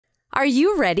Are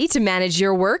you ready to manage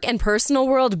your work and personal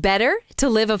world better to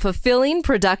live a fulfilling,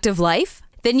 productive life?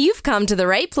 Then you've come to the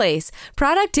right place.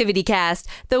 ProductivityCast,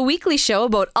 the weekly show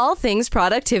about all things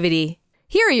productivity.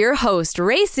 Here are your hosts,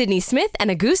 Ray Sidney Smith and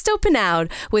Augusto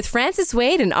Pinaud, with Francis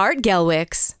Wade and Art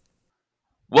Gelwicks.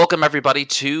 Welcome, everybody,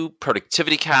 to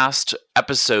ProductivityCast,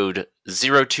 episode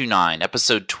 029,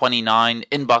 episode 29,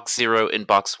 Inbox 0,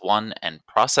 Inbox 1, and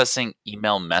processing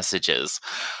email messages.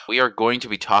 We are going to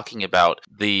be talking about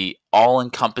the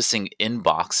all-encompassing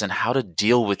inbox and how to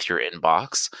deal with your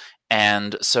inbox.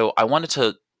 And so I wanted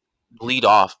to lead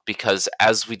off because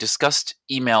as we discussed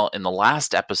email in the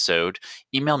last episode,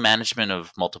 email management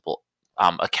of multiple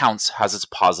accounts has its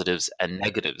positives and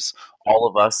negatives. All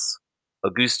of us,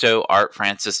 Augusto, Art,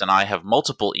 Francis, and I have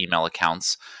multiple email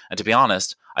accounts. And to be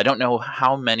honest, I don't know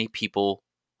how many people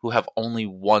who have only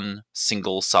one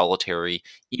single solitary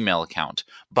email account.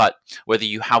 But whether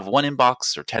you have one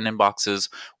inbox or 10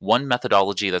 inboxes, one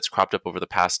methodology that's cropped up over the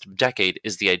past decade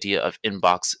is the idea of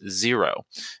inbox zero.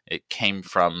 It came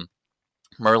from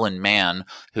Merlin Mann,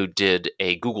 who did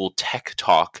a Google Tech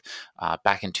Talk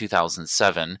back in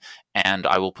 2007, and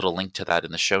I will put a link to that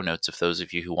in the show notes if those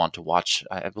of you who want to watch.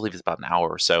 I believe it's about an hour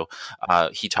or so.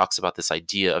 He talks about this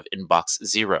idea of inbox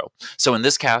zero. So in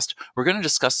this cast, we're going to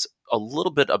discuss a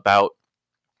little bit about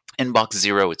inbox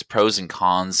zero, its pros and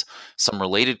cons, some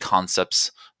related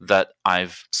concepts that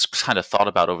I've kind of thought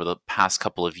about over the past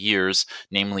couple of years,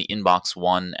 namely inbox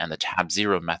one and the tab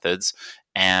zero methods,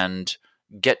 and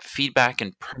get feedback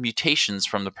and permutations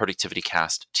from the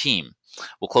ProductivityCast team.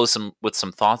 We'll close with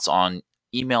some thoughts on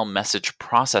email message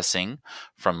processing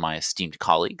from my esteemed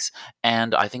colleagues,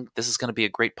 and I think this is going to be a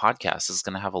great podcast. This is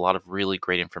going to have a lot of really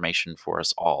great information for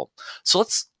us all. So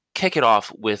let's kick it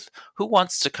off with who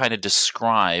wants to kind of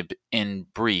describe in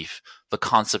brief the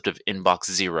concept of inbox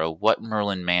zero, what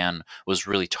Merlin Mann was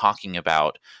really talking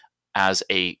about as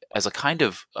a kind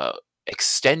of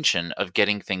extension of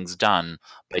getting things done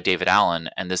by David Allen,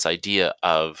 and this idea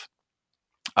of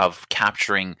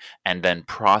capturing and then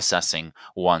processing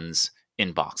one's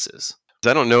inboxes.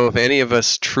 I don't know if any of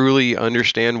us truly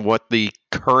understand what the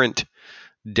current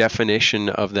definition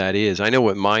of that is. I know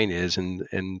what mine is,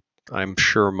 and I'm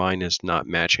sure mine is not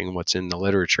matching what's in the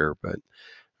literature, but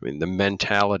I mean the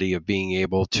mentality of being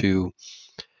able to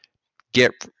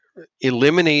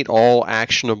eliminate all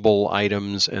actionable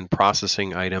items and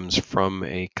processing items from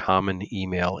a common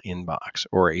email inbox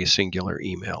or a singular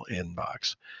email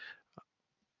inbox.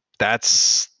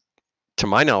 That's, to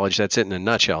my knowledge, that's it in a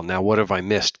nutshell. Now, what have I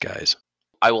missed, guys?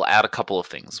 I will add a couple of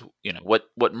things. You know,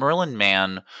 what Merlin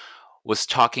Mann was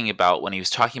talking about when he was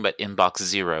talking about inbox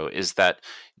zero is that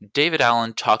David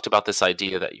Allen talked about this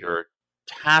idea that your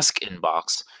task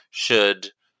inbox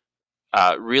should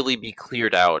really be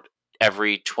cleared out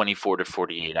every 24 to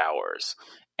 48 hours.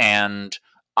 And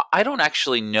I don't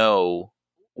actually know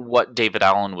what David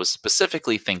Allen was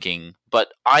specifically thinking, but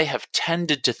I have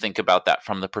tended to think about that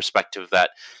from the perspective that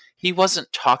he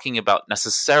wasn't talking about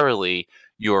necessarily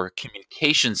your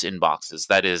communications inboxes,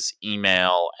 that is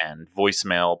email and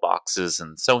voicemail boxes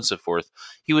and so on and so forth.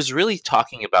 He was really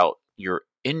talking about your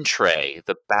in tray,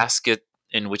 the basket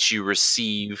in which you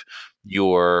receive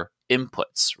your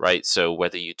inputs, right? So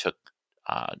whether you took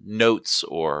notes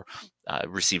or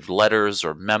received letters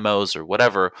or memos or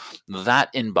whatever,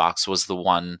 that inbox was the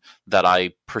one that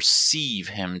I perceive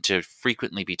him to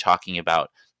frequently be talking about,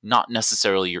 not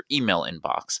necessarily your email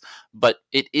inbox, but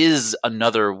it is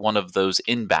another one of those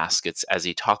in baskets as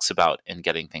he talks about in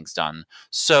getting things done.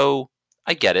 So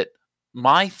I get it.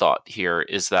 My thought here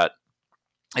is that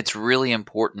it's really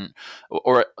important,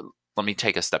 or let me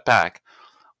take a step back.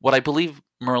 What I believe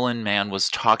Merlin Mann was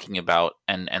talking about,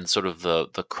 and sort of the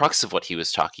crux of what he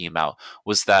was talking about,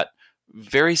 was that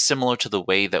very similar to the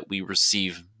way that we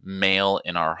receive mail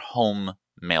in our home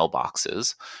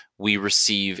mailboxes, we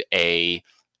receive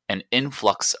an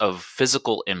influx of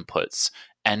physical inputs,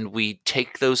 and we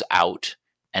take those out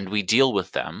and we deal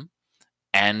with them,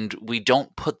 and we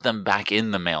don't put them back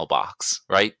in the mailbox,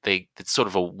 right? It's sort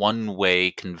of a one-way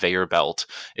conveyor belt,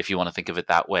 if you want to think of it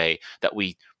that way, that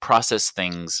we process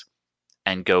things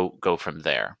and go from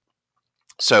there.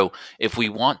 So if we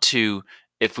want to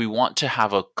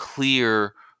have a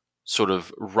clear sort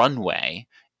of runway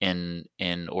in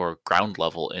or ground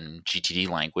level in GTD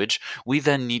language, we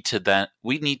need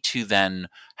to then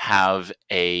have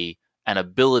an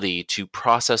ability to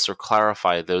process or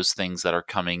clarify those things that are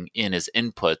coming in as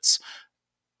inputs,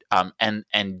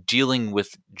 and dealing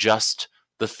with just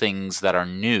the things that are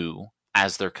new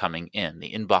as they're coming in.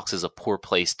 The inbox is a poor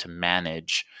place to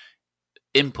manage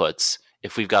inputs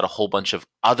if we've got a whole bunch of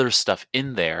other stuff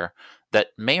in there that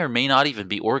may or may not even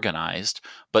be organized,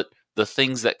 but the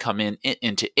things that come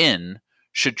in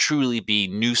should truly be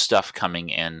new stuff coming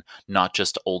in, not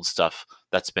just old stuff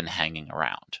that's been hanging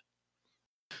around.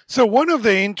 So one of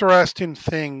the interesting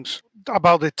things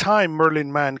about the time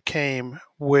Merlin Mann came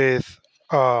with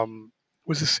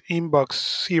this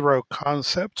inbox zero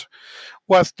concept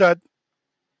was that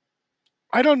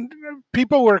I don't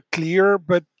people were clear,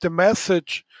 but the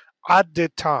message at the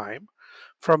time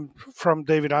from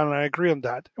David Allen, I agree on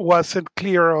that, wasn't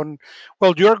clear on,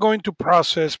 well, you're going to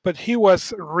process, but he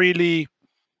was really,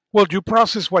 well, you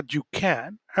process what you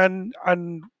can, and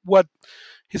what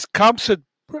his concept,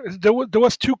 there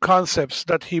was two concepts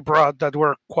that he brought that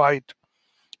were quite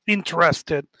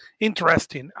interesting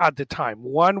at the time.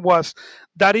 One was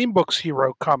that inbox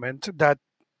hero comment that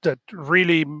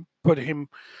really put him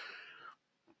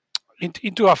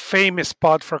into a famous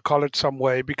spot, for call it some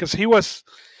way, because he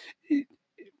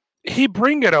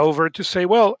bring it over to say,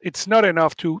 well, it's not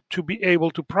enough to be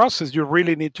able to process. You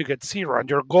really need to get zero, and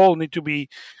your goal need to be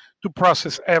to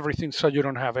process everything so you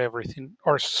don't have everything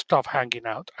or stuff hanging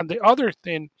out. And the other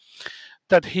thing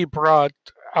that he brought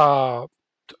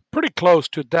pretty close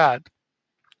to that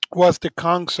was the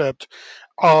concept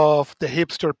of the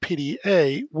hipster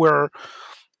PDA, where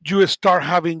you start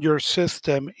having your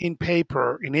system in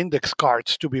paper, in index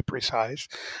cards to be precise.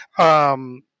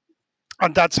 And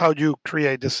that's how you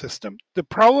create the system. The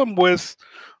problem with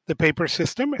the paper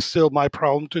system is still my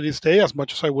problem to this day, as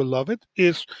much as I would love it,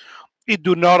 is it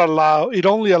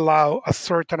only allow a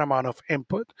certain amount of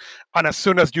input. And as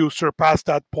soon as you surpass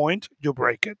that point, you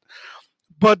break it.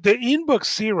 But the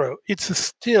inbox zero, it's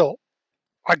still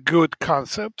a good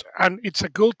concept. And it's a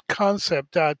good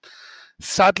concept that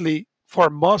sadly for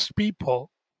most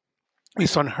people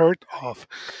is unheard of.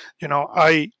 You know,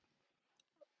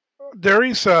 there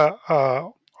is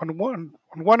on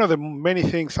one of the many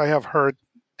things I have heard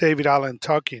David Allen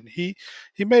talking. He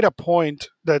made a point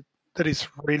that is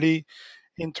really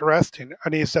interesting,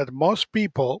 and is that most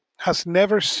people has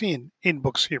never seen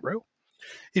Inbox Zero.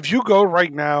 If you go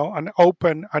right now and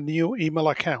open a new email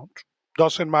account,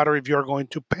 doesn't matter if you're going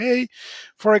to pay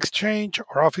for Exchange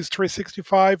or Office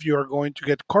 365, you're going to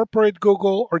get corporate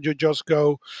Google, or you just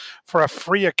go for a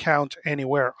free account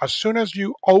anywhere. As soon as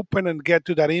you open and get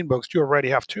to that inbox, you already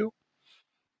have two.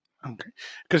 Okay.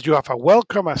 Because you have a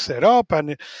welcome, a setup.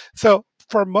 And so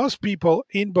for most people,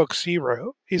 Inbox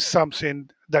Zero is something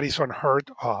that is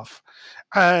unheard of.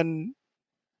 And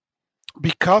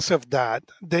because of that,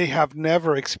 they have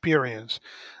never experienced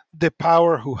the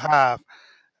power who have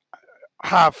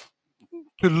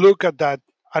to look at that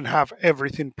and have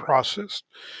everything processed.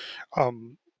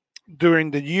 Um,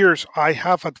 During the years, I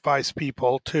have advised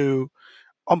people to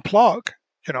unplug,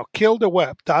 kill the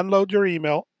web, download your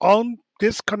email,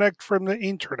 disconnect from the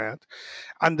internet,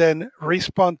 and then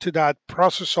respond to that,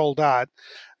 process all that.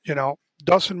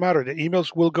 Doesn't matter. The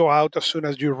emails will go out as soon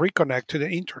as you reconnect to the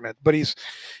internet. But it's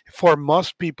for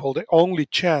most people the only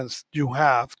chance you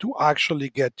have to actually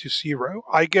get to zero.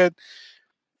 I get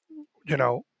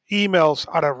emails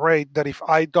at a rate that if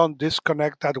I don't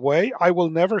disconnect that way, I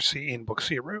will never see inbox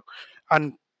zero.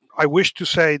 And I wish to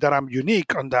say that I'm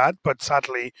unique on that, but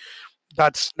sadly,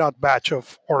 that's not badge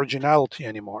of originality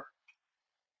anymore.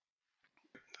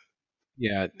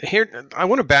 Yeah, here I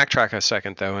want to backtrack a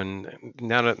second though, and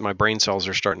now that my brain cells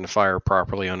are starting to fire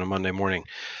properly on a Monday morning,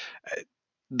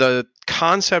 the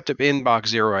concept of inbox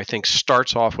zero, I think,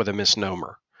 starts off with a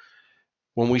misnomer.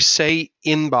 When we say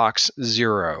inbox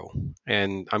zero,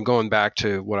 and I'm going back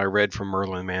to what I read from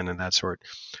Merlin Mann and that sort,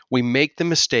 we make the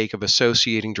mistake of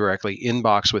associating directly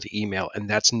inbox with email, and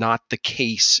that's not the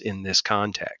case in this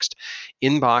context.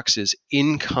 Inbox is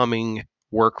incoming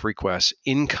work requests,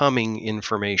 incoming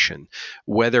information,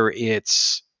 whether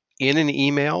it's in an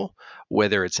email,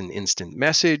 whether it's an instant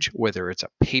message, whether it's a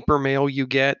paper mail you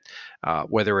get,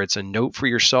 whether it's a note for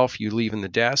yourself you leave in the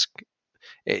desk.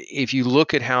 If you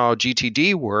look at how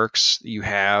GTD works, you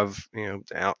have,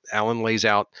 Alan lays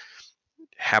out,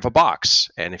 have a box.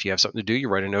 And if you have something to do, you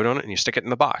write a note on it and you stick it in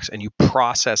the box and you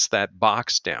process that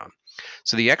box down.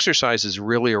 So the exercise is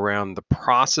really around the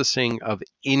processing of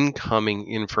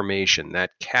incoming information,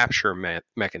 that capture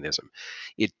mechanism.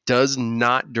 It does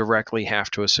not directly have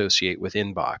to associate with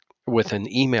with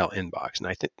an email inbox. And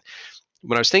I think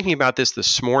when I was thinking about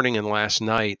this morning and last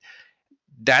night,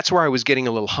 that's where I was getting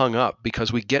a little hung up,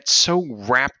 because we get so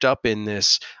wrapped up in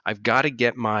this. I've got to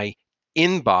get my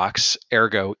inbox,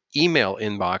 ergo email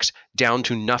inbox, down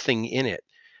to nothing in it.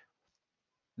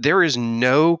 There is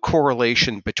no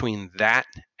correlation between that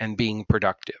and being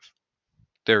productive.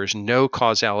 There is no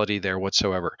causality there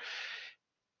whatsoever.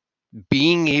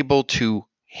 Being able to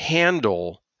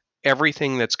handle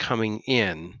everything that's coming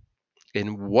in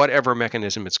in whatever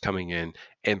mechanism it's coming in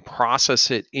and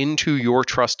process it into your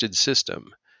trusted system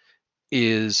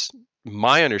is,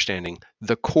 my understanding,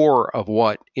 the core of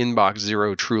what inbox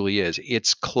zero truly is.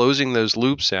 It's closing those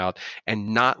loops out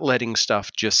and not letting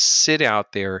stuff just sit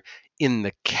out there in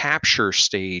the capture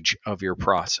stage of your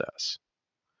process.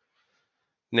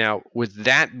 Now, with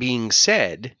that being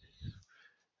said,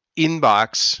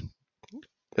 inbox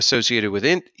associated with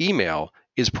email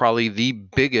is probably the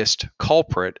biggest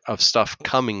culprit of stuff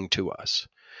coming to us.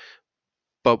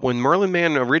 But when Merlin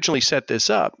Mann originally set this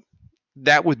up,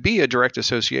 that would be a direct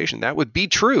association. That would be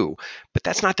true, but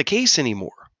that's not the case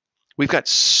anymore. We've got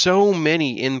so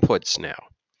many inputs now,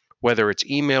 whether it's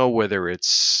email, whether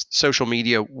it's social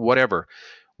media, whatever.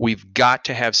 We've got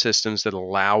to have systems that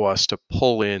allow us to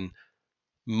pull in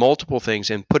multiple things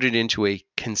and put it into a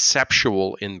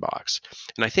conceptual inbox.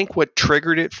 And I think what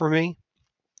triggered it for me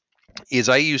is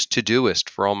I use Todoist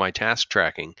for all my task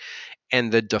tracking.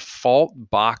 And the default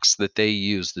box that they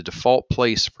use, the default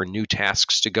place for new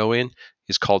tasks to go in,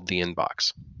 is called the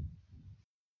inbox.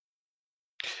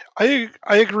 I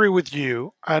agree with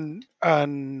you, and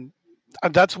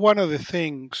that's one of the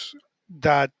things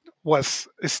that was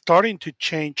starting to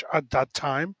change at that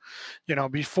time.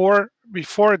 Before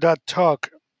that talk,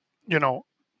 you know,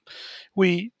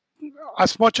 we,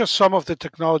 as much as some of the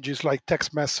technologies like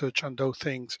text message and those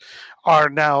things are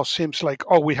now seems like,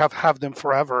 oh, we have them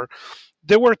forever.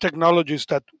 There were technologies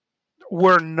that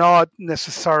were not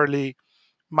necessarily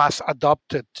mass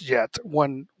adopted yet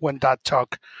when that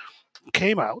talk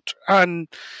came out, and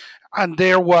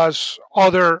there was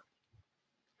other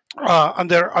and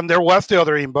there was the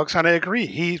other inbox, and I agree.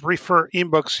 He referred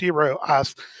inbox zero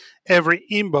as every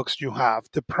inbox you have.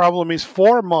 The problem is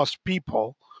for most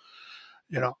people,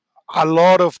 a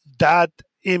lot of that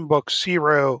inbox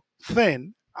zero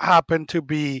thing happened to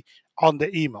be on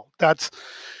the email. That's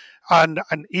and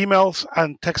emails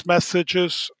and text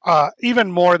messages, even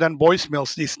more than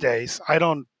voicemails these days. I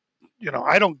don't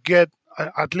get,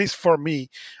 at least for me,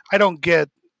 I don't get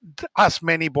as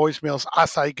many voicemails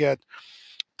as I get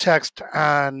text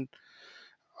and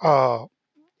uh,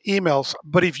 emails.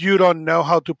 But if you don't know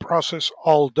how to process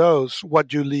all those,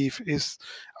 what you leave is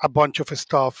a bunch of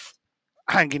stuff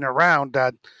hanging around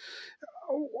that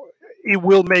it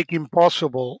will make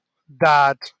impossible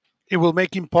that it will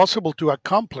make impossible to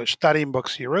accomplish that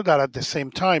inbox zero, that at the same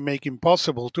time make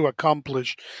impossible to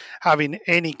accomplish having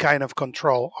any kind of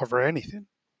control over anything.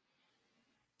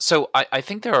 So I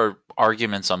think there are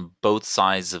arguments on both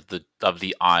sides of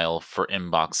the aisle for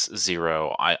inbox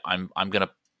zero. I'm going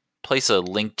to place a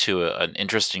link to an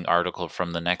interesting article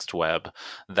from the Next Web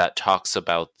that talks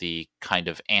about the kind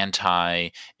of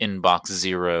anti-inbox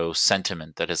zero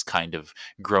sentiment that has kind of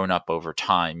grown up over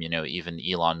time. Even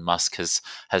Elon Musk has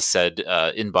said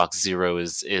inbox zero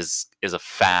is a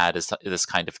fad, is this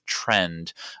kind of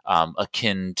trend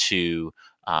akin to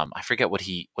I forget what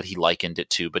he likened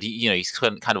it to, but he's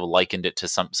kind of likened it to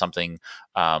something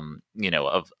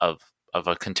of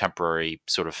a contemporary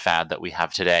sort of fad that we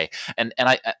have today. And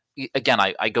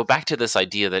I go back to this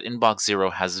idea that inbox zero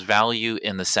has value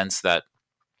in the sense that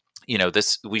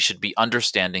we should be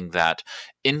understanding that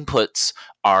inputs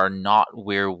are not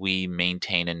where we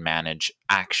maintain and manage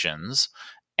actions,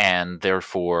 and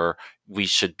therefore we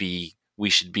should be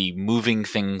moving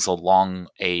things along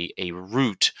a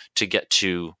route to get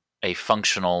to a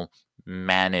functional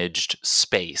managed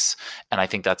space. And I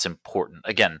think that's important.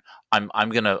 Again, I'm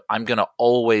gonna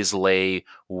always lay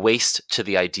waste to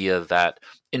the idea that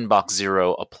inbox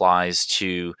zero applies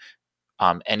to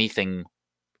anything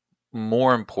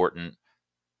more important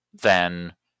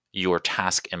than your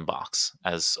task inbox,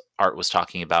 as Art was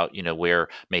talking about, where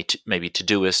maybe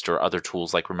Todoist or other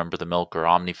tools like Remember the Milk or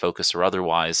OmniFocus or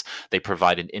otherwise, they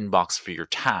provide an inbox for your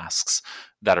tasks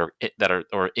that are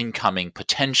or incoming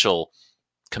potential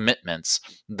commitments,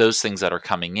 those things that are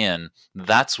coming in.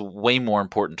 That's way more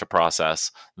important to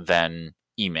process than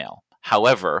email.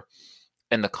 However,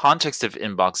 in the context of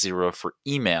inbox zero for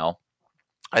email,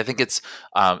 I think it's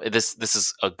this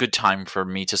is a good time for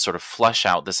me to sort of flesh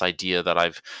out this idea that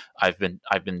I've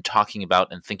been talking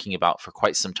about and thinking about for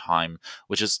quite some time,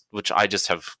 which I just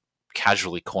have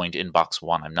casually coined inbox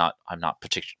one. I'm not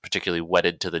particularly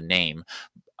wedded to the name,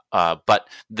 but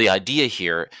the idea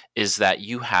here is that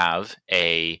you have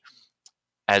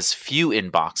as few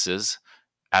inboxes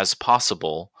as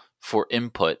possible for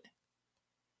input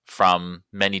from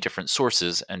many different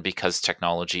sources, and because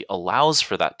technology allows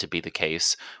for that to be the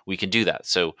case, we can do that.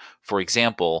 So, for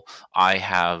example, I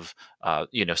have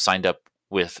signed up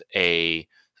with an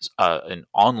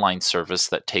online service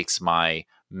that takes my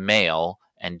mail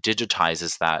and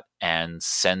digitizes that and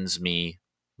sends me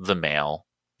the mail,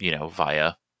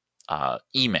 via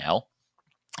email,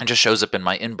 and just shows up in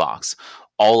my inbox.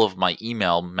 All of my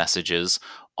email messages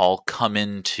all come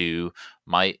into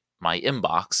my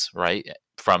inbox, right,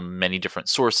 from many different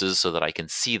sources, so that I can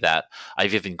see that.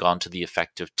 I've even gone to the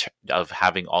effect of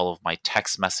having all of my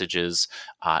text messages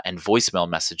and voicemail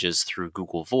messages through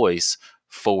Google Voice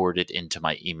forwarded into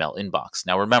my email inbox.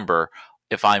 Now, remember,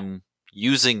 if I'm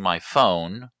using my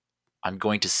phone, I'm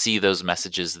going to see those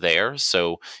messages there.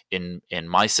 So in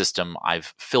my system,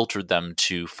 I've filtered them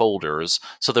to folders,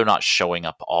 so they're not showing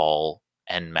up all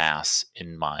en masse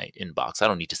in my inbox. I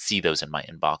don't need to see those in my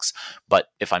inbox. But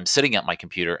if I'm sitting at my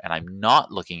computer and I'm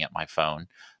not looking at my phone,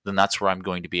 then that's where I'm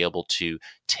going to be able to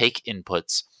take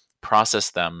inputs, process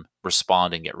them,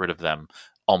 respond, and get rid of them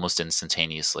almost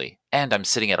instantaneously. And I'm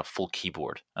sitting at a full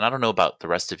keyboard. And I don't know about the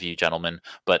rest of you gentlemen,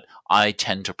 but I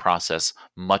tend to process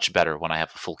much better when I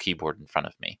have a full keyboard in front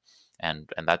of me. And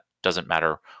that doesn't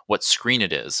matter what screen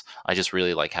it is. I just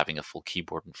really like having a full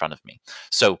keyboard in front of me.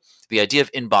 So the idea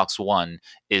of inbox one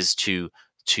is to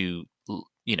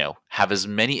have as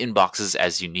many inboxes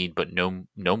as you need, but no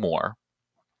more,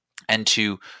 and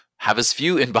to have as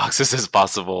few inboxes as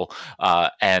possible,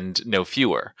 and no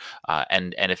fewer.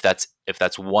 And if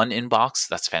that's one inbox,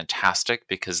 that's fantastic,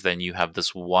 because then you have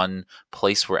this one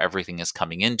place where everything is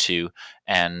coming into.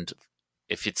 And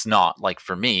if it's not, like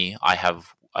for me, I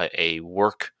have a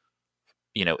work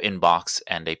inbox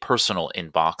and a personal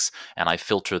inbox, and I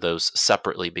filter those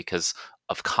separately because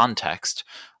of context.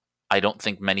 I don't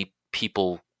think many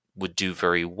people would do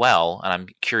very well, and I'm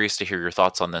curious to hear your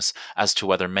thoughts on this, as to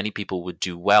whether many people would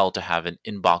do well to have an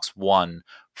inbox one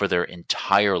for their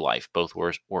entire life, both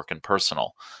work and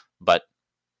personal. But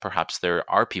perhaps there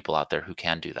are people out there who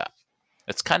can do that.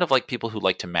 It's kind of like people who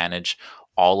like to manage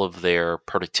all of their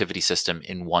productivity system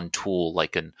in one tool,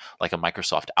 like a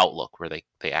Microsoft Outlook, where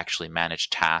they actually manage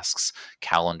tasks,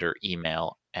 calendar,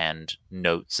 email, and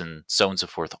notes, and so on and so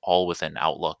forth, all within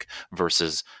Outlook,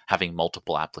 versus having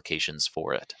multiple applications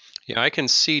for it. Yeah, I can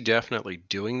see definitely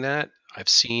doing that. I've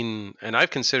seen, and I've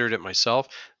considered it myself.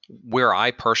 Where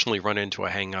I personally run into a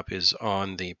hang up is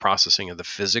on the processing of the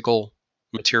physical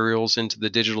materials into the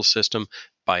digital system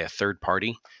by a third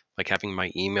party, like having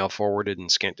my email forwarded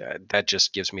and scanned. That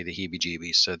just gives me the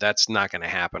heebie-jeebies. So that's not going to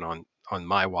happen on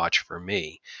my watch for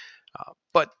me.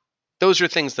 But those are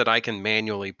things that I can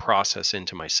manually process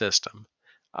into my system.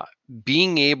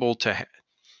 Being able to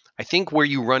I think where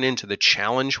you run into the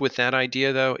challenge with that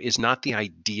idea, though, is not the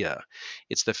idea.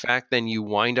 It's the fact then you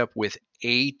wind up with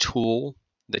a tool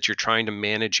that you're trying to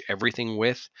manage everything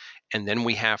with, and then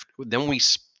we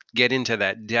get into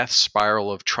that death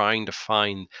spiral of trying to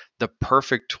find the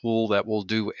perfect tool that will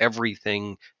do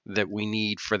everything that we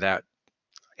need for that,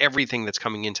 everything that's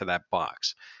coming into that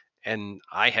box. And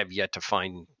I have yet to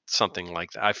find something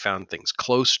like that. I've found things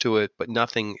close to it, but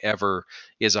nothing ever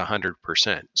is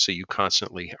 100%. So you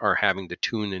constantly are having to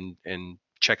tune and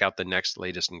check out the next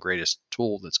latest and greatest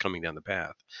tool that's coming down the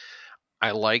path.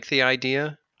 I like the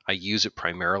idea. I use it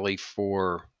primarily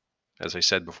for, as I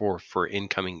said before, for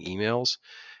incoming emails.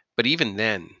 But even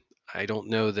then, I don't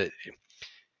know that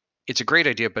it's a great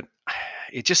idea, but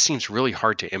it just seems really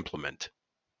hard to implement.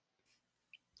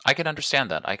 I can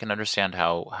understand that. I can understand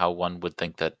how one would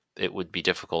think that it would be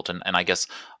difficult. And I guess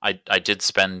I did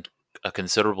spend a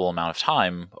considerable amount of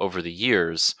time over the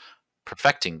years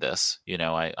perfecting this.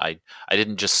 I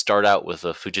didn't just start out with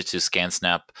a Fujitsu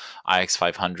ScanSnap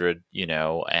IX500,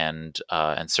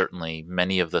 and certainly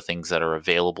many of the things that are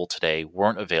available today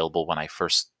weren't available when I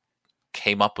first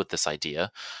came up with this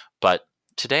idea. But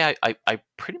today I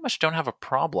pretty much don't have a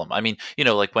problem. I mean,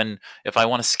 like if I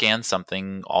want to scan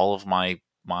something, all of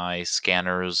my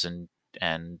scanners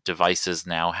and devices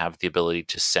now have the ability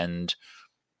to send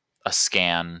a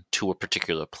scan to a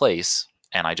particular place,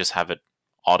 and I just have it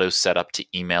auto set up to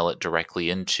email it directly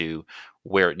into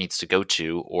where it needs to go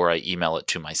to, or I email it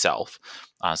to myself.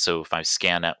 So if I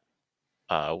scan at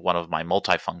one of my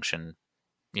multifunction,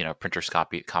 printers,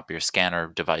 copier, scanner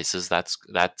devices,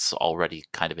 that's already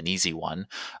kind of an easy one.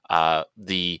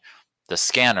 The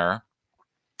scanner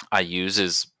I use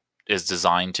is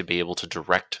designed to be able to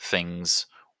direct things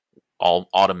all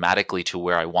automatically to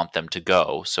where I want them to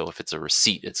go. So if it's a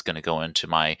receipt, it's going to go into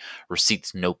my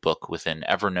receipts notebook within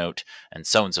Evernote, and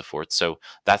so on and so forth. So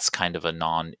that's kind of a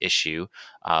non-issue.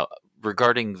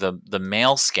 Regarding the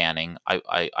mail scanning,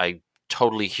 I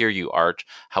totally hear you, Art.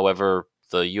 However,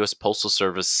 the U.S. Postal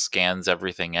Service scans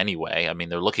everything anyway. I mean,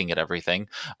 they're looking at everything.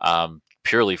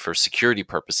 Purely for security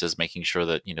purposes, making sure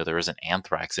that there isn't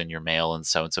anthrax in your mail, and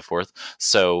so on and so forth.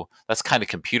 So that's kind of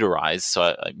computerized.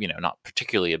 So not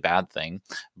particularly a bad thing.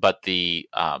 But the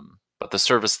But the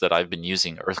service that I've been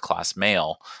using, Earth Class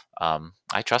Mail,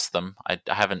 I trust them. I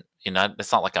haven't,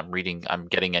 it's not like I'm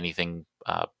getting anything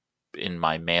in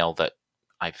my mail that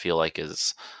I feel like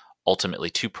is ultimately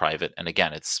too private. And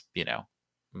again, it's,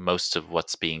 most of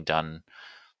what's being done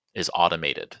is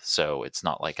automated. So it's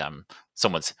not like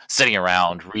someone's sitting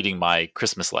around reading my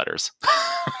Christmas letters.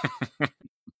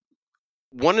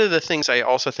 One of the things I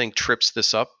also think trips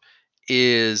this up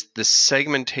is the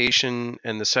segmentation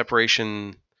and the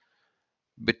separation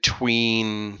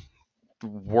between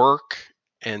work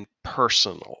and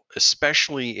personal,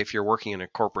 especially if you're working in a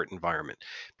corporate environment,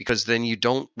 because then you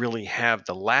don't really have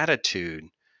the latitude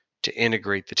to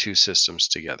integrate the two systems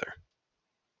together.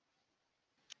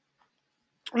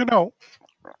 I don't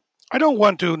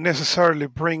want to necessarily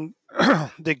bring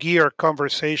the gear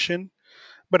conversation,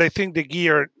 but I think the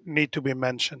gear need to be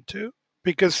mentioned too,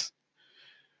 because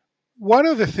one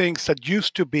of the things that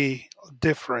used to be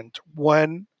different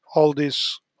when all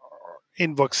this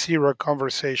inbox zero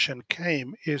conversation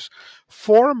came is,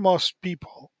 for most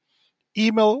people,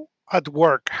 email at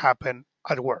work happened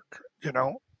at work.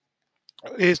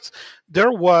 It's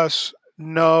there was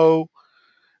no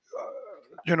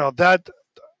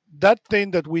that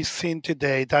thing that we've seen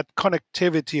today, that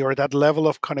connectivity or that level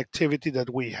of connectivity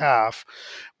that we have,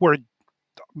 where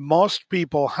most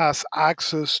people has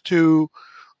access to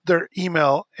their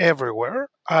email everywhere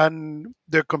and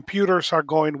their computers are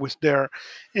going with their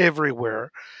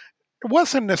everywhere. It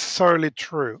wasn't necessarily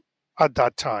true at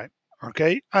that time.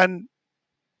 Okay. And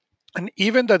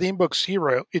even that inbox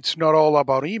zero, it's not all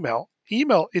about email.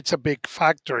 Email, it's a big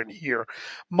factor in here,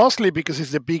 mostly because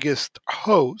it's the biggest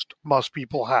host most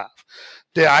people have.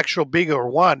 The actual bigger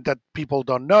one that people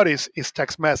don't notice is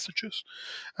text messages.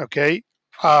 Okay.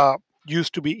 Uh,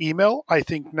 Used to be email. I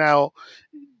think now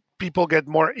people get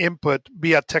more input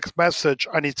via text message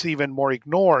and it's even more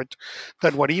ignored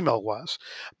than what email was.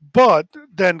 But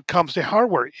then comes the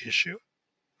hardware issue.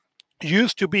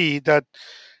 Used to be that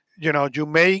you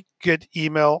may get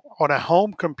email on a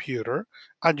home computer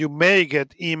and you may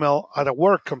get email at a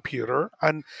work computer,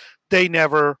 and they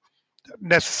never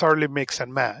necessarily mix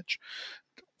and match.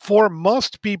 For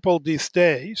most people these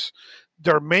days,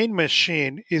 their main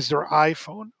machine is their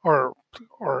iPhone or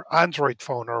Android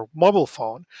phone or mobile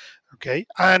phone. Okay.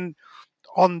 And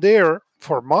on there,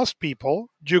 for most people,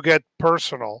 you get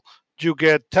personal, you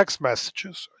get text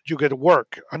messages, you get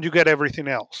work, and you get everything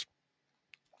else.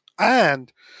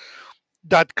 And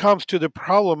that comes to the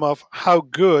problem of how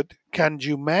good can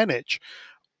you manage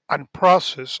and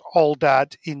process all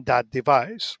that in that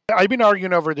device. I've been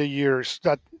arguing over the years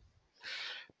that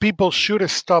people should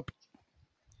stop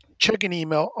checking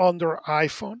email on their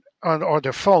iPhone or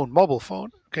their phone, mobile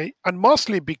phone, okay? And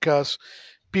mostly because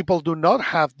people do not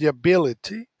have the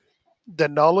ability, the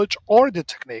knowledge, or the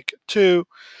technique to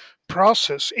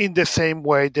process in the same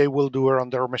way they will do it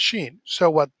on their machine. So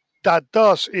what that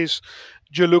does is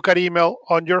you look at email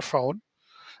on your phone,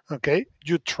 okay,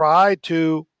 you try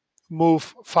to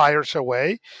move fires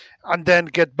away and then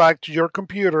get back to your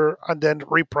computer and then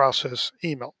reprocess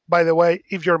email. By the way,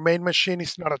 if your main machine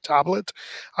is not a tablet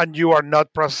and you are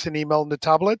not processing email on the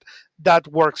tablet, that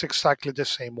works exactly the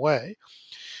same way.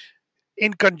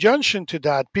 In conjunction to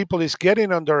that, people is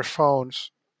getting on their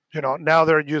phones. Now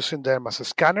they're using them as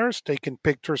scanners, taking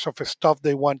pictures of stuff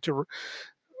they want to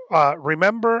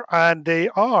remember, and they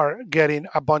are getting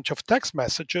a bunch of text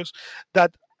messages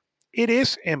that it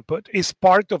is input, is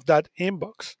part of that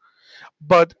inbox,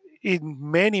 but in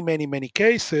many, many, many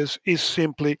cases is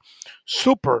simply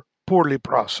super poorly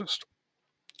processed.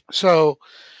 So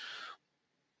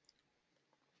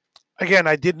again,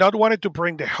 I did not want to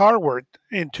bring the hardware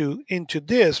into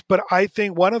this, but I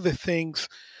think one of the things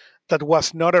that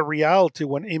was not a reality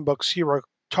when Inbox Zero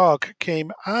Talk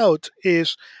came out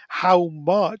is how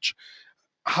much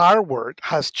hardware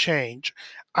has changed.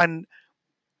 And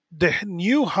the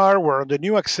new hardware, the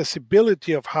new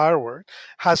accessibility of hardware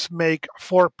has made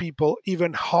for people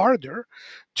even harder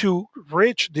to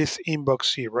reach this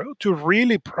Inbox Zero, to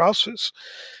really process,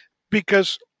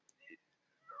 because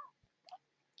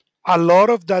a lot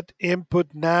of that input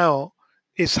now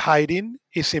is hiding,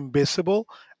 is invisible,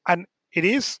 and it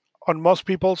is on most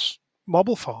people's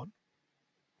mobile phone.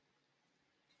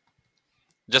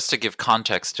 Just to give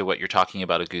context to what you're talking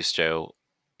about, Augusto,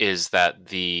 is that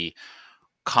the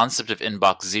concept of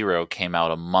Inbox Zero came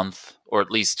out a month, or at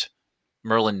least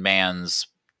Merlin Mann's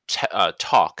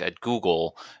talk at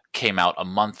Google came out a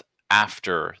month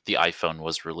after the iPhone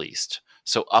was released.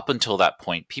 So up until that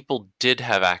point, people did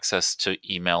have access to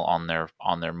email on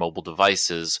their mobile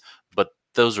devices, but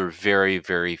those were very,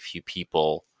 very few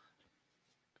people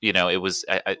it was.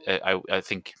 I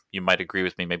think you might agree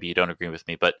with me. Maybe you don't agree with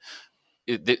me, but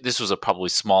this was a probably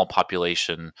small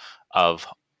population of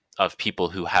people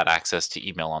who had access to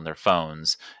email on their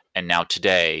phones, and now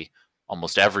today,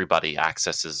 almost everybody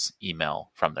accesses email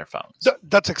from their phones.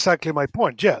 That's exactly my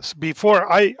point. Yes, before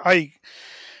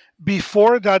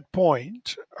that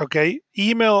point, okay,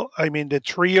 email. I mean, the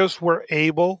trios were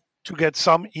able to get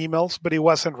some emails, but it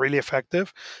wasn't really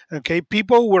effective. Okay,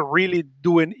 people were really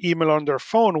doing email on their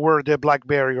phone were the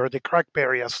BlackBerry or the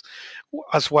CrackBerry,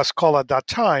 as was called at that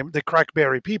time, the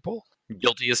CrackBerry people.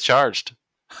 Guilty as charged.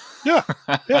 Yeah,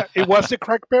 it was the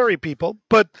CrackBerry people.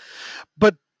 But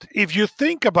if you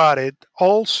think about it,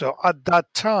 also at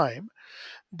that time,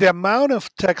 the amount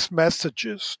of text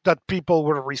messages that people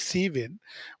were receiving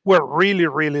were really,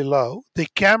 really low. The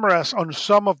cameras on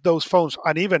some of those phones,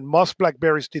 and even most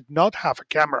Blackberries, did not have a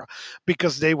camera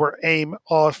because they were aimed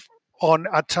off on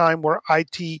a time where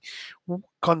IT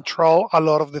control a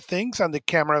lot of the things, and the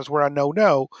cameras were a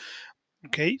no-no.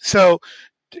 Okay, so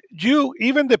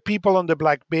even the people on the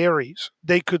Blackberries,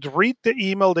 they could read the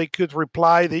email, they could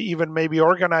reply, they even maybe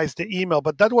organize the email,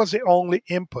 but that was the only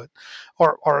input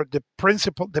or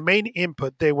the main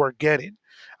input they were getting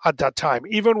at that time.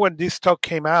 Even when this stuff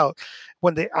came out,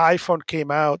 when the iPhone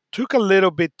came out, took a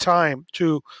little bit time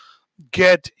to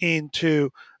get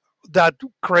into that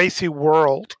crazy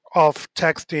world of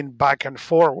texting back and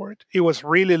forward. It was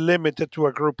really limited to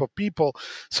a group of people.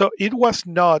 So it was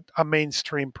not a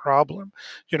mainstream problem.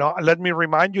 Let me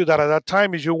remind you that at that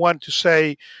time, if you want to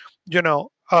say,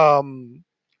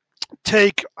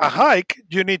 take a hike,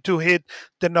 you need to hit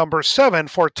the number 7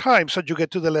 4 times so you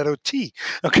get to the letter T.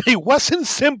 Okay, it wasn't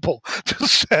simple to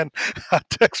send a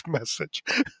text message.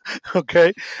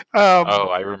 Okay.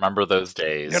 I remember those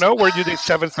days. Where you did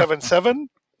 777.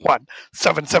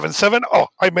 777. Oh,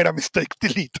 I made a mistake.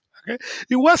 Delete. Okay,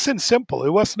 it wasn't simple.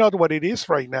 It was not what it is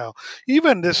right now.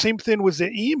 Even the same thing with the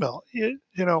email.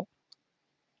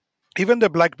 Even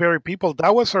the BlackBerry people,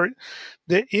 that was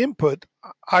the input.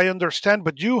 I understand,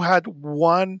 but you had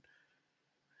one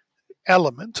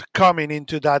element coming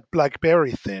into that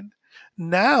BlackBerry thing.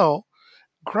 Now,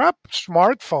 grab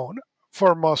smartphone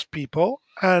for most people,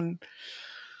 and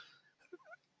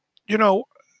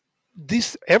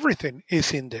this everything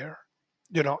is in there.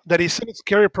 That is a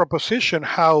scary proposition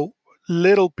how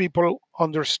little people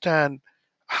understand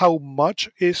how much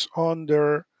is on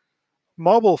their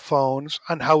mobile phones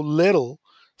and how little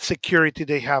security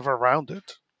they have around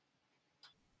it.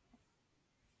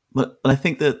 But I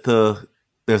think that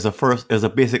there's a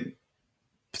basic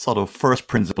sort of first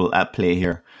principle at play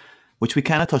here, which we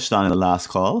kind of touched on in the last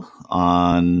call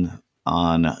on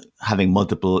having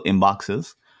multiple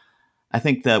inboxes. I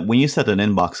think that when you set an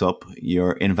inbox up,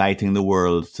 you're inviting the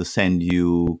world to send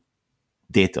you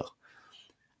data.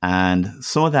 And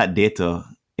some of that data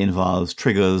involves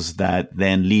triggers that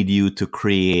then lead you to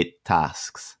create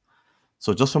tasks.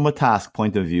 So just from a task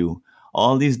point of view,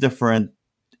 all these different,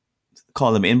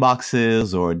 call them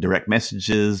inboxes or direct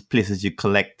messages, places you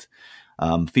collect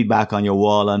feedback on your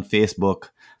wall on Facebook,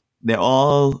 they're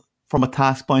all, from a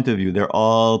task point of view, they're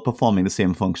all performing the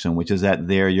same function, which is that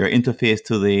they're your interface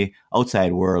to the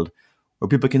outside world where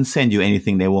people can send you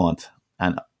anything they want.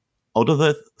 And out of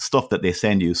the stuff that they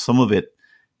send you, some of it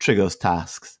triggers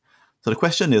tasks. So the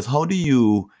question is, how do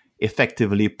you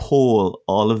effectively poll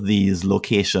all of these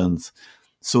locations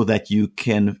so that you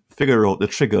can figure out the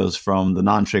triggers from the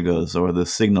non-triggers or the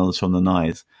signals from the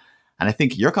noise? And I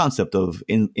think your concept of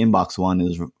inbox one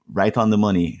is right on the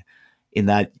money in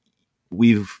that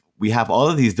we have all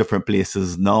of these different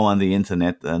places now on the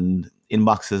internet and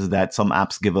inboxes that some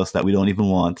apps give us that we don't even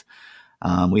want.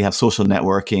 We have social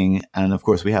networking, and of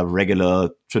course we have regular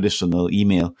traditional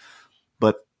email,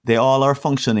 but they all are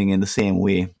functioning in the same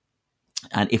way.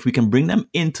 And if we can bring them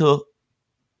into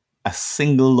a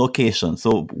single location.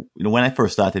 So, when I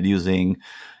first started using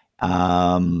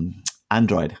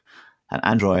Android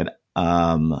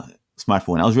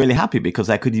smartphone, I was really happy because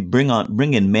I could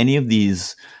bring in many of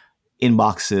these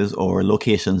inboxes or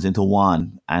locations into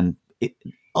one. And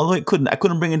although I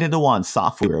couldn't bring it into one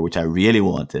software, which I really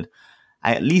wanted,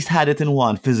 I at least had it in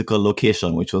one physical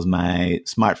location, which was my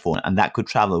smartphone, and that could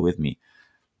travel with me.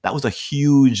 That was a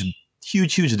huge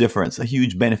difference, a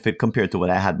huge benefit compared to what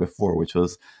I had before, which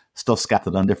was stuff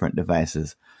scattered on different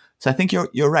devices. So I think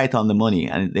you're right on the money.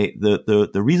 And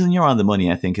the reason you're on the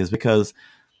money, I think, is because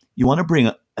you want to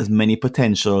bring as many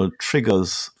potential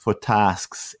triggers for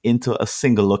tasks into a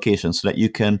single location so that you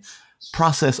can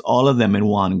process all of them in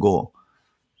one go.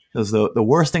 Because the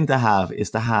worst thing to have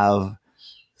is to have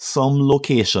some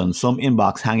location, some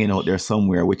inbox hanging out there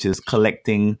somewhere, which is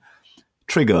collecting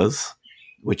triggers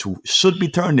which should be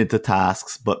turned into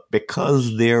tasks, but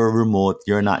because they're remote,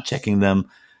 you're not checking them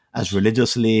as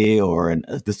religiously or in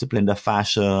as disciplined a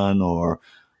fashion or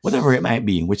whatever it might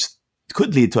be, which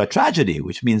could lead to a tragedy,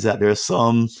 which means that there's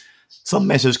some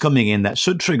message coming in that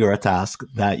should trigger a task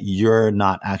that you're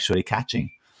not actually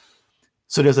catching.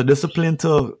 So there's a discipline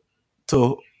to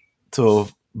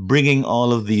bringing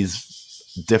all of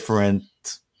these different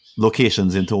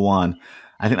locations into one.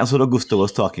 I think that's what Augusto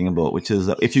was talking about, which is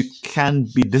that if you can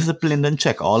be disciplined and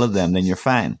check all of them, then you're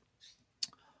fine.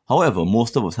 However,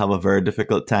 most of us have a very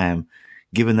difficult time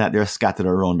given that they're scattered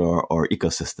around our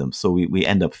ecosystem. So we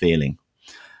end up failing.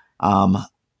 And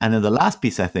then the last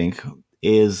piece, I think,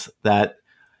 is that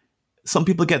some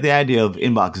people get the idea of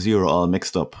inbox zero all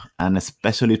mixed up, and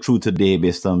especially true today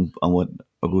based on what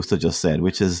Augusto just said,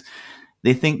 which is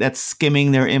they think that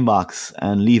skimming their inbox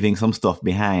and leaving some stuff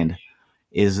behind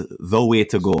is the way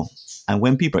to go. And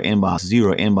when people are inbox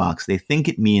zero inbox, they think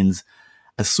it means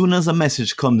as soon as a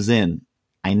message comes in,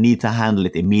 I need to handle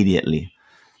it immediately.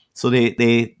 So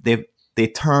they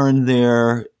turn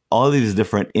their all these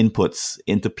different inputs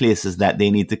into places that they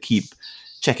need to keep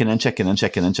checking and checking and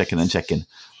checking and checking and checking.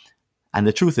 And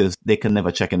the truth is they can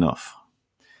never check enough.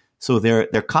 So their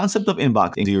concept of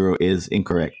inbox zero is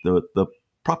incorrect. The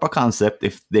proper concept,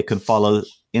 if they could follow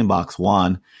inbox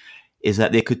one, is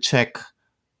that they could check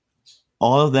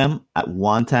all of them at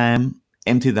one time,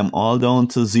 empty them all down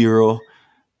to zero,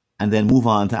 and then move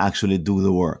on to actually do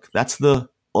the work. That's the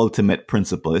ultimate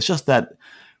principle. It's just that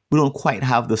we don't quite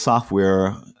have the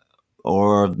software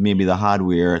or maybe the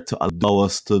hardware to allow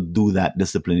us to do that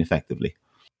discipline effectively.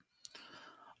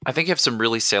 I think you have some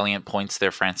really salient points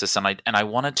there, Francis, and I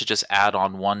wanted to just add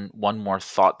on one more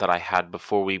thought that I had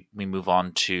before we move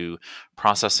on to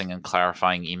processing and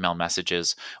clarifying email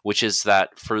messages, which is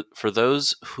that for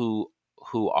those who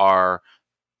are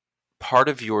part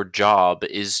of your job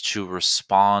is to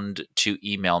respond to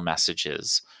email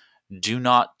messages, do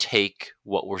not take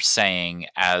what we're saying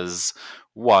as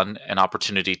one, an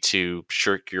opportunity to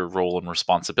shirk your role and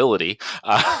responsibility.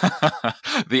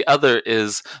 The other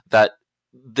is that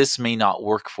this may not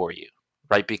work for you,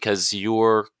 right? Because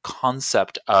your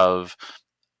concept of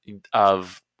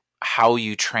how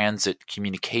you transit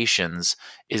communications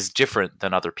is different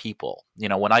than other people. You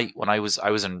know, when I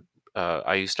was in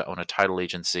I used to own a title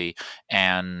agency,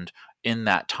 and in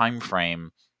that time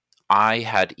frame, I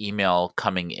had email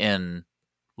coming in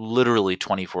literally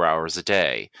 24 hours a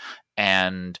day,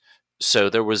 and so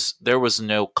there was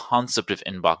no concept of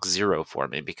inbox zero for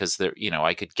me, because there, you know,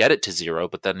 I could get it to zero,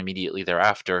 but then immediately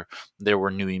thereafter there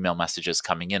were new email messages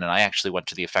coming in, and I actually went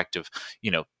to the effect of,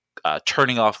 you know,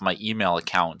 turning off my email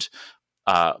account.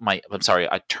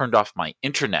 I turned off my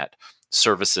internet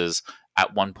services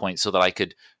at one point so that I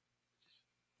could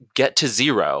get to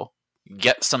zero,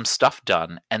 get some stuff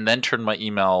done, and then turn my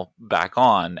email back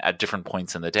on at different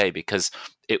points in the day, because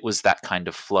it was that kind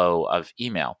of flow of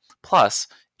email. Plus,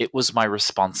 it was my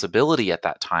responsibility at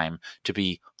that time to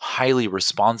be highly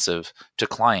responsive to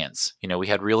clients. You know, we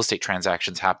had real estate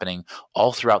transactions happening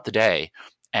all throughout the day,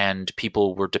 and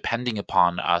people were depending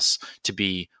upon us to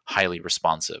be highly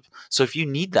responsive. So if you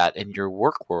need that in your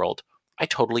work world, I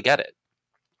totally get it.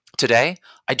 Today,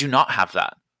 I do not have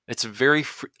that. It's very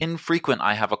infrequent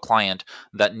I have a client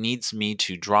that needs me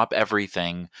to drop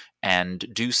everything and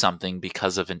do something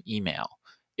because of an email.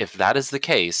 If that is the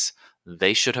case,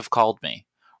 they should have called me,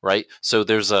 right? So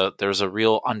there's a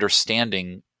real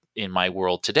understanding in my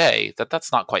world today that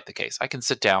that's not quite the case. I can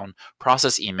sit down,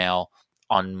 process email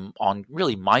on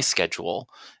really my schedule,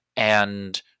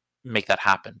 and make that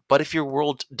happen. But if your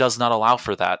world does not allow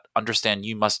for that, understand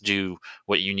you must do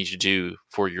what you need to do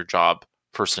for your job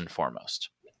first and foremost.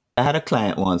 I had a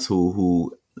client once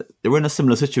who they were in a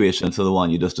similar situation to the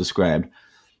one you just described.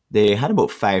 They had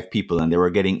about 5 people, and they were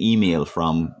getting email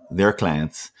from their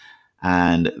clients,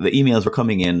 and the emails were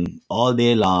coming in all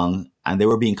day long, and they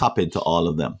were being copied to all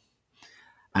of them.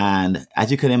 And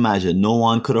as you can imagine, no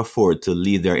one could afford to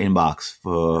leave their inbox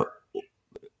for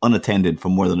unattended for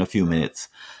more than a few minutes.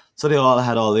 So they all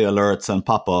had all the alerts and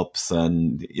pop-ups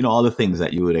and, you know, all the things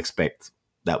that you would expect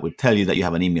that would tell you that you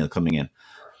have an email coming in.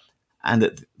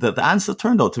 And the answer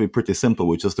turned out to be pretty simple,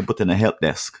 which was to put in a help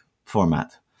desk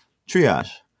format. Triage.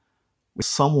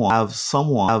 Have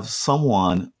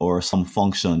someone or some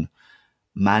function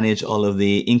manage all of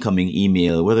the incoming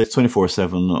email, whether it's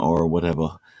 24/7 or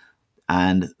whatever.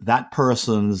 And that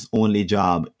person's only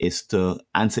job is to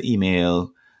answer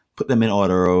email, put them in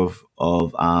order of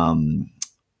not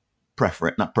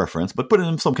preference, but put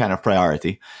in some kind of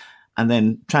priority, and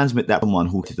then transmit that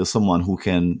to someone who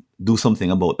can do something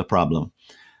about the problem.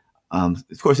 Of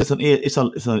course,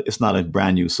 it's not a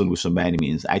brand new solution by any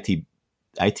means.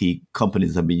 IT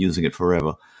companies have been using it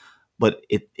forever, but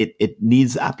the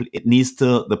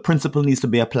principle needs to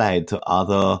be applied to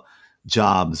other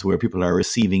jobs where people are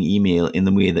receiving email in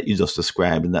the way that you just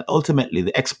described, and that ultimately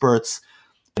the experts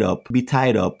be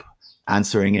tied up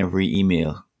answering every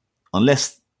email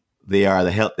unless they are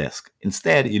the help desk.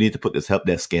 Instead, you need to put this help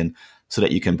desk in so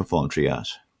that you can perform triage.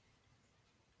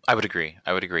 I would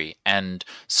agree. And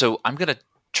so I'm going to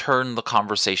turn the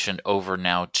conversation over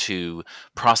now to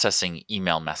processing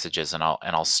email messages, and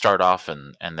I'll start off,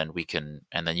 and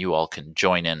then you all can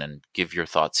join in and give your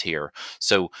thoughts here.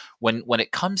 So when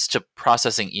it comes to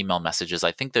processing email messages,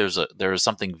 I think there is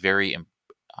something very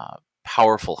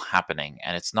powerful happening,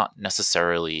 and it's not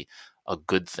necessarily a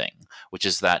good thing, which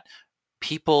is that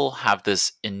people have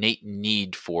this innate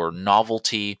need for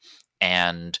novelty,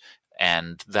 and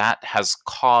that has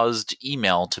caused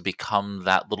email to become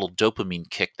that little dopamine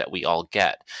kick that we all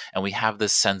get. And we have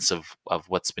this sense of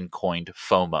what's been coined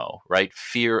FOMO, right?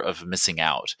 Fear of missing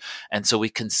out. And so we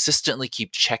consistently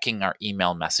keep checking our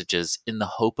email messages in the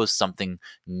hope of something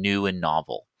new and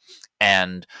novel.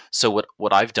 And so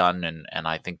what I've done, and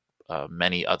I think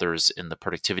many others in the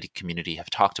productivity community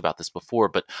have talked about this before,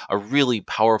 but a really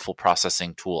powerful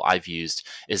processing tool I've used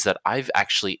is that I've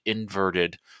actually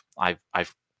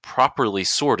I've properly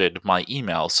sorted my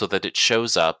email so that it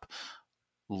shows up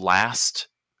last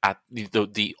at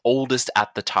the oldest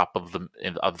at the top of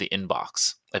the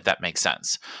inbox, if that makes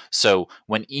sense. So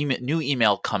when new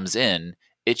email comes in,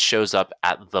 it shows up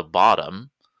at the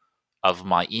bottom of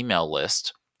my email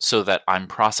list so that I'm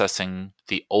processing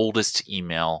the oldest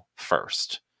email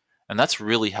first. And that's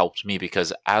really helped me,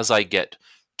 because as I get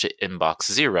to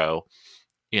inbox 0,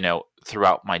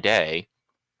 throughout my day,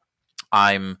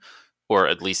 or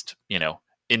at least,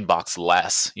 inbox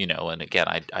less, and again,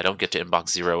 I don't get to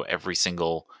inbox 0 every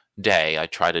single day. I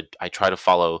try to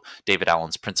follow David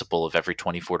Allen's principle of every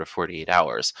 24 to 48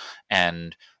 hours.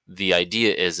 And the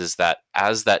idea is that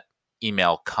as that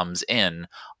email comes in,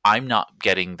 I'm not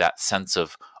getting that sense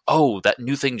of, oh, that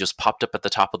new thing just popped up at the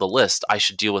top of the list, I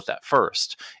should deal with that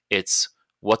first. It's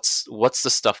what's the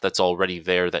stuff that's already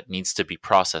there that needs to be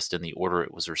processed in the order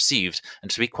it was received.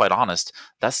 And to be quite honest,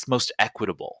 that's most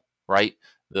equitable, right?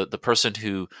 The person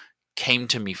who came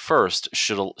to me first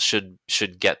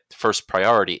should get first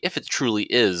priority. If it truly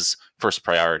is first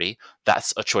priority,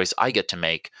 that's a choice I get to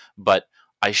make, but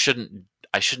I shouldn't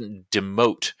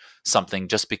demote something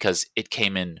just because it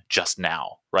came in just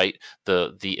now, right?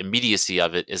 The immediacy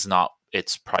of it is not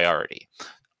its priority.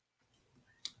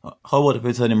 How about if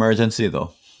it's an emergency,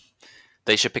 though?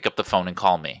 They should pick up the phone and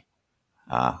call me.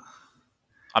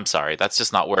 I'm sorry, that's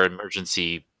just not where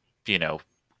emergency,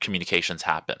 communications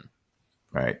happen.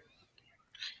 Right.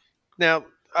 Now,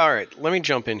 all right, let me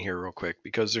jump in here real quick,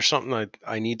 because there's something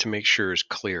I need to make sure is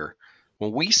clear.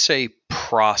 When we say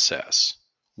process,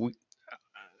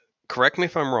 correct me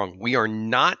if I'm wrong, we are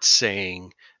not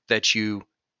saying that you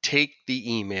take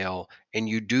the email and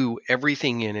you do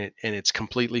everything in it and it's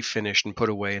completely finished and put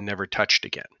away and never touched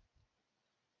again.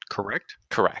 Correct?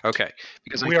 Correct. Okay.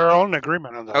 Because we are all in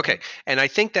agreement on that. Okay. And I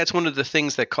think that's one of the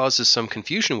things that causes some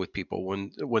confusion with people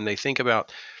when they think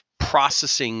about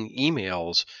processing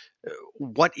emails.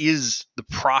 What is the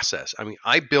process? I mean,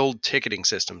 I build ticketing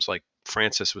systems like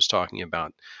Francis was talking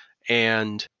about,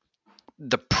 and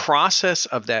the process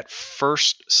of that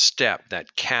first step,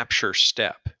 that capture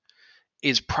step,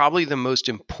 is probably the most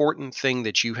important thing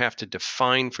that you have to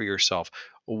define for yourself.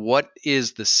 What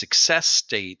is the success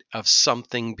state of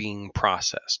something being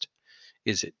processed?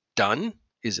 Is it done?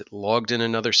 Is it logged in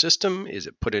another system? Is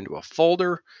it put into a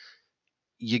folder?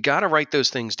 You got to write those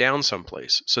things down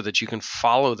someplace so that you can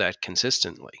follow that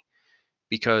consistently.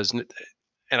 Because,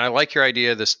 and I like your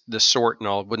idea, the sort and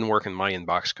all, it wouldn't work in my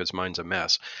inbox because mine's a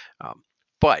mess.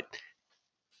 But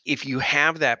if you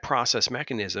have that process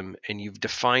mechanism and you've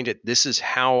defined it, this is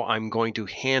how I'm going to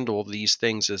handle these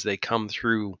things as they come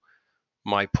through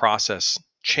my process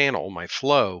channel, my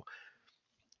flow,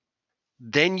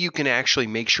 then you can actually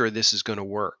make sure this is going to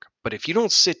work. But if you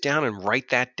don't sit down and write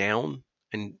that down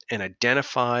and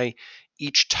identify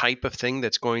each type of thing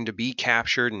that's going to be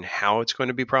captured and how it's going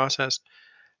to be processed,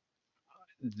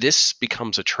 this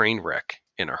becomes a train wreck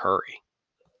in a hurry.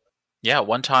 Yeah,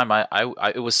 one time I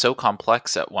it was so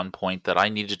complex at one point that I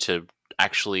needed to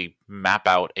actually map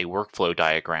out a workflow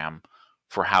diagram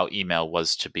for how email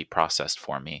was to be processed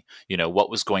for me.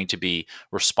 What was going to be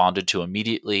responded to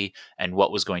immediately and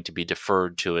what was going to be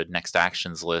deferred to a next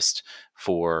actions list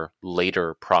for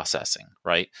later processing,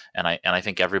 right? And I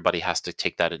think everybody has to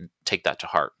take that to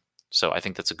heart. So I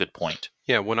think that's a good point.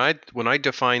 Yeah, when I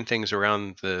define things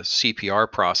around the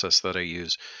CPR process that I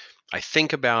use, I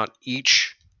think about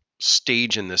each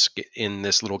stage in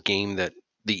this little game that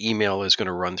the email is going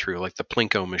to run through, like the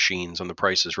Plinko machines on The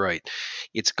Price is Right.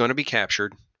 It's going to be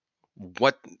captured.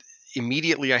 What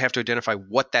immediately I have to identify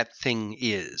what that thing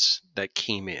is that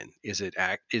came in. Is it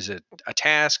a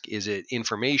task? Is it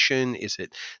information? Is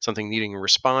it something needing a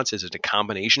response? Is it a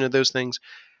combination of those things?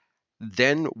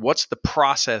 Then what's the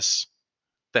process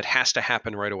that has to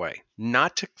happen right away?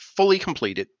 Not to fully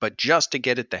complete it, but just to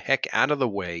get it the heck out of the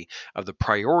way of the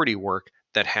priority work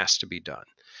that has to be done.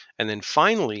 And then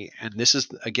finally, and this is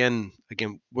again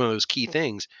one of those key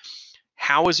things,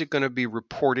 how is it going to be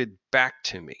reported back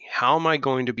to me? How am I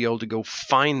going to be able to go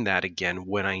find that again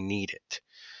when I need it?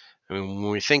 I mean,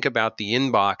 when we think about the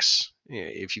inbox,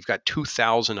 if you've got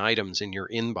 2,000 items in your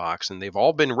inbox and they've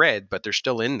all been read, but they're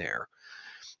still in there,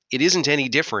 it isn't any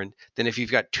different than if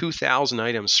you've got 2,000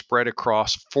 items spread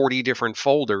across 40 different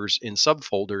folders in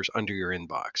subfolders under your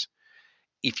inbox.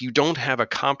 If you don't have a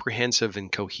comprehensive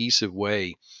and cohesive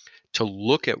way to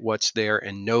look at what's there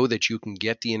and know that you can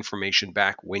get the information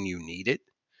back when you need it,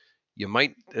 you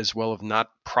might as well have not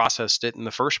processed it in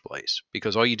the first place,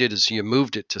 because all you did is you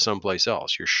moved it to someplace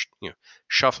else. You're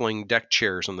shuffling deck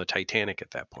chairs on the Titanic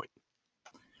at that point.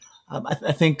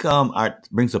 I think Art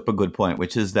brings up a good point,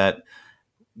 which is that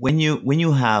when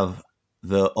you have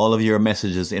all of your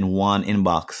messages in one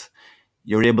inbox,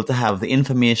 you're able to have the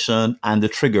information and the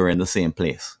trigger in the same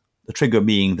place. The trigger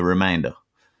being the reminder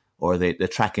or the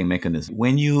tracking mechanism.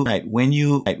 When you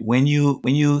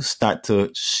start to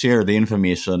share the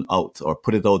information out or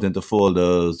put it out into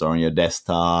folders or on your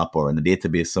desktop or in a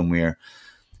database somewhere,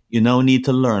 you now need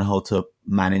to learn how to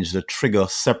manage the trigger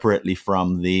separately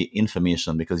from the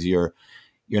information, because you're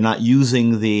not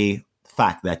using the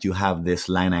fact that you have this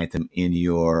line item in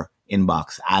your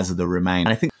inbox as the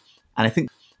reminder. And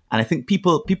I think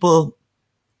people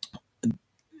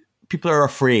are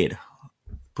afraid,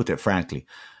 put it frankly,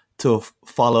 to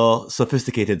follow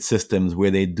sophisticated systems where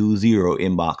they do zero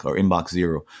inbox or inbox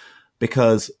zero,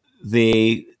 because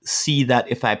they see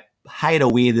that if I hide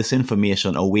away this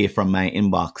information away from my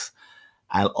inbox,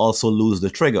 I'll also lose the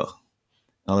trigger.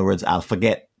 In other words, I'll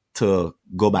forget to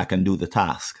go back and do the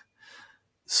task.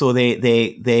 So they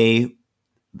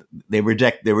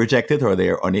reject it, or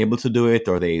they're unable to do it,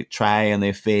 or they try and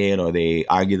they fail, or they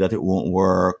argue that it won't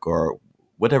work, or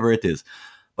whatever it is.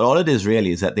 But all it is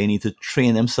really is that they need to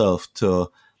train themselves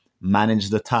to manage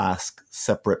the task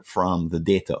separate from the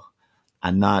data,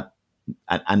 and not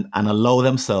and allow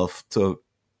themselves to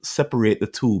separate the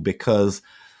two, because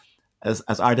as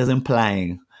Art is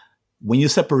implying, when you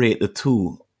separate the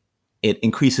two, it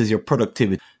increases your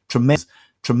productivity tremendously.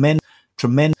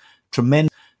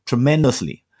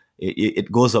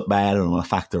 It goes up by, I don't know, a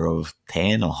factor of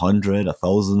 10, 100,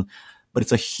 1,000, but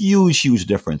it's a huge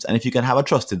difference. And if you can have a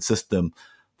trusted system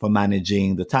for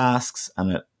managing the tasks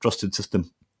and a trusted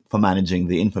system for managing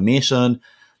the information,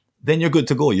 then you're good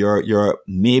to go. You're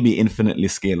maybe infinitely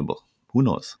scalable. Who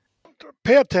knows?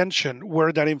 Pay attention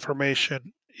where that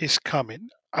information is coming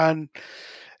and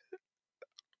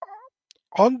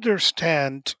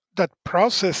understand that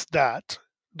process that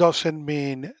doesn't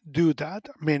mean do that.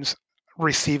 It means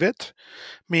receive it,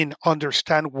 mean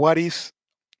understand what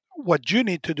you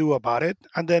need to do about it,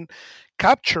 and then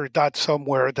capture that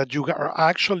somewhere that you are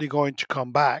actually going to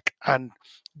come back and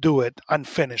do it and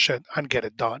finish it and get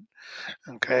it done.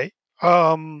 Okay.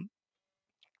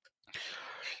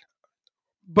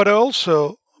 But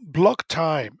also block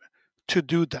time to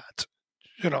do that.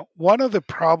 One of the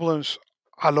problems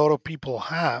a lot of people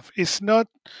have is not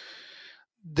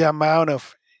the amount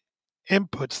of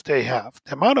inputs they have.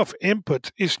 The amount of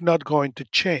input is not going to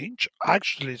change.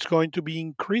 Actually, it's going to be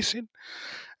increasing.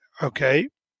 Okay.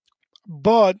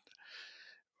 But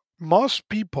most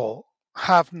people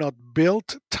have not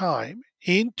built time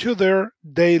into their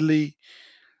daily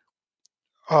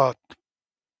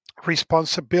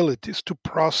responsibilities to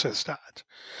process that.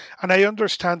 And I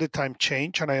understand the time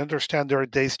change, and I understand there are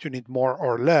days you need more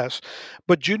or less,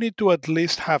 but you need to at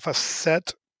least have a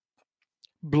set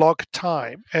block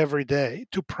time every day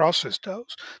to process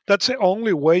those. That's the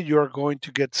only way you're going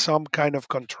to get some kind of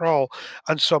control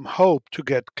and some hope to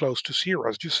get close to zero.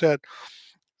 As you said,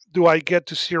 do I get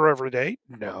to zero every day?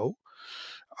 No.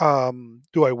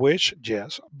 Do I wish?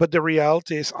 Yes. But the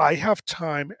reality is I have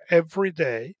time every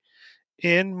day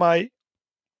in my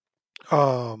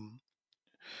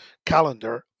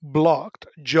calendar blocked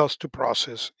just to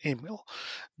process email,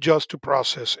 just to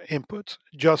process inputs,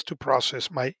 just to process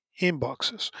my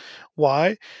inboxes.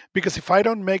 Why? Because if I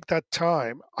don't make that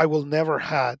time, I will never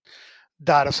have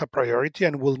that as a priority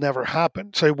and will never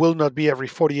happen. So it will not be every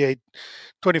 48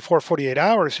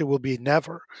 hours. It will be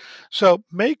never. So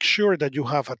make sure that you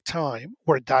have a time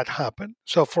where that happens.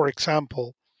 So for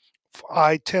example,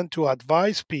 I tend to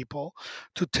advise people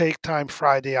to take time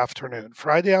Friday afternoon.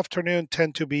 Friday afternoon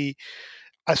tend to be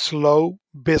a slow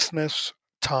business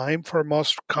time for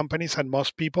most companies and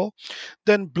most people.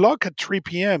 Then block at 3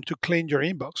 p.m. to clean your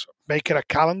inbox. Make it a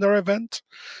calendar event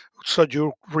so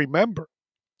you remember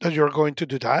that you're going to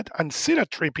do that, and sit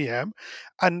at 3 p.m.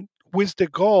 and with the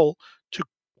goal to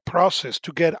process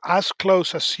to get as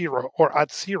close as zero or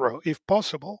at zero if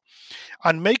possible,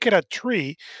 and make it at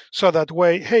 3 so that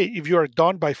way, hey, if you are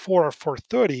done by 4 or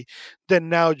 4:30, then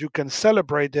now you can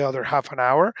celebrate the other half an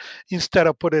hour instead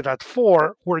of put it at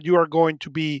 4 where you are going to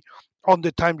be on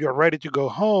the time you're ready to go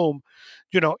home,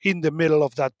 in the middle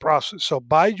of that process. So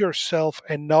buy yourself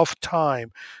enough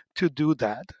time to do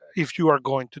that if you are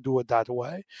going to do it that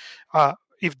way.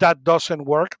 If that doesn't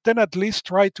work, then at least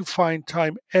try to find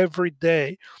time every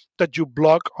day that you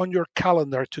block on your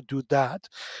calendar to do that.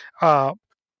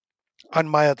 And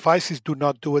my advice is do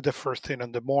not do it the first thing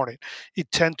in the morning.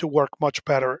 It tends to work much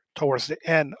better towards the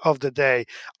end of the day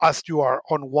as you are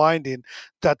unwinding.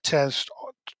 That tends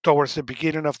towards the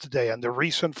beginning of the day. And the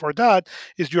reason for that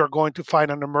is you're going to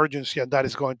find an emergency and that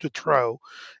is going to throw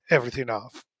everything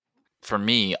off. For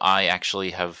me, I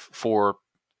actually have 4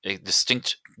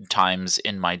 distinct times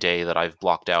in my day that I've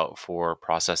blocked out for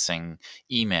processing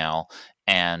email.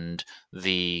 And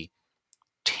the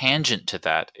tangent to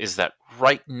that is that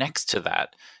right next to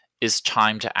that is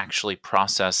time to actually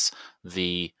process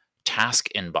the task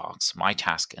inbox, my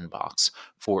task inbox,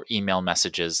 for email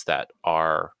messages that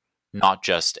are not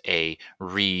just a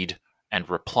read and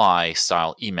reply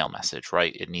style email message,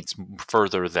 right? It needs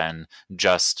further than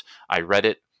just I read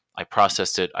it, I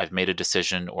processed it, I've made a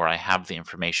decision, or I have the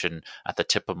information at the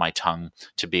tip of my tongue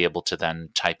to be able to then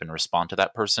type and respond to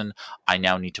that person. I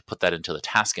now need to put that into the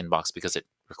task inbox because it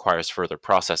requires further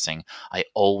processing. I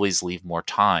always leave more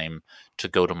time to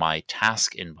go to my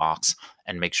task inbox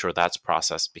and make sure that's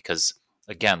processed because,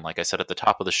 again, like I said at the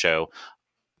top of the show,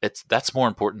 that's more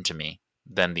important to me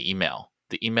than the email.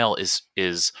 The email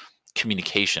is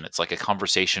communication. It's like a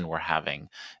conversation we're having.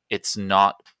 It's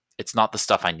not the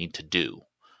stuff I need to do.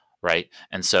 Right.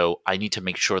 And so I need to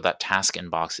make sure that task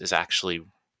inbox is actually,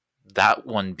 that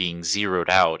one being zeroed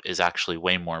out is actually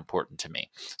way more important to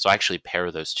me. So I actually pair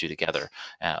those two together.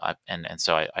 And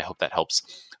so I hope that helps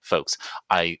folks.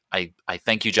 I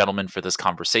thank you, gentlemen, for this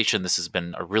conversation. This has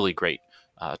been a really great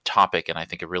topic and I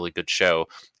think a really good show.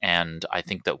 And I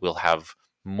think that we'll have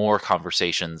more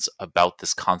conversations about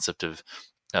this concept of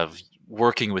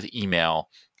working with email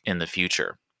in the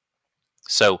future.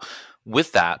 So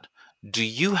with that, do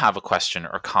you have a question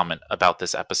or comment about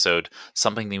this episode,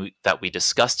 something that we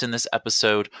discussed in this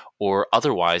episode, or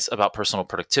otherwise about personal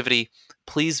productivity?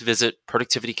 Please visit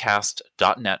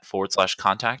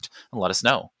productivitycast.net/contact and let us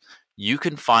know. You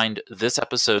can find this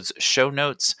episode's show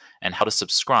notes and how to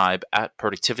subscribe at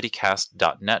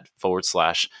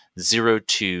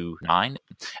productivitycast.net/029.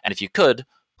 And if you could,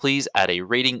 please add a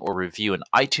rating or review in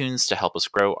iTunes to help us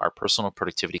grow our personal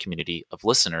productivity community of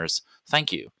listeners.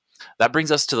 Thank you. That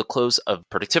brings us to the close of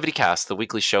ProductivityCast, the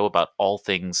weekly show about all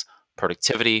things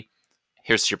productivity.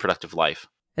 Here's to your productive life.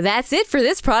 That's it for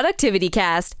this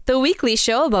ProductivityCast, the weekly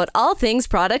show about all things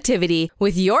productivity,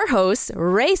 with your hosts,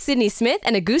 Ray Sidney Smith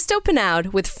and Augusto Pinaud,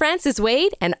 with Francis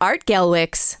Wade and Art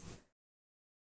Gelwicks.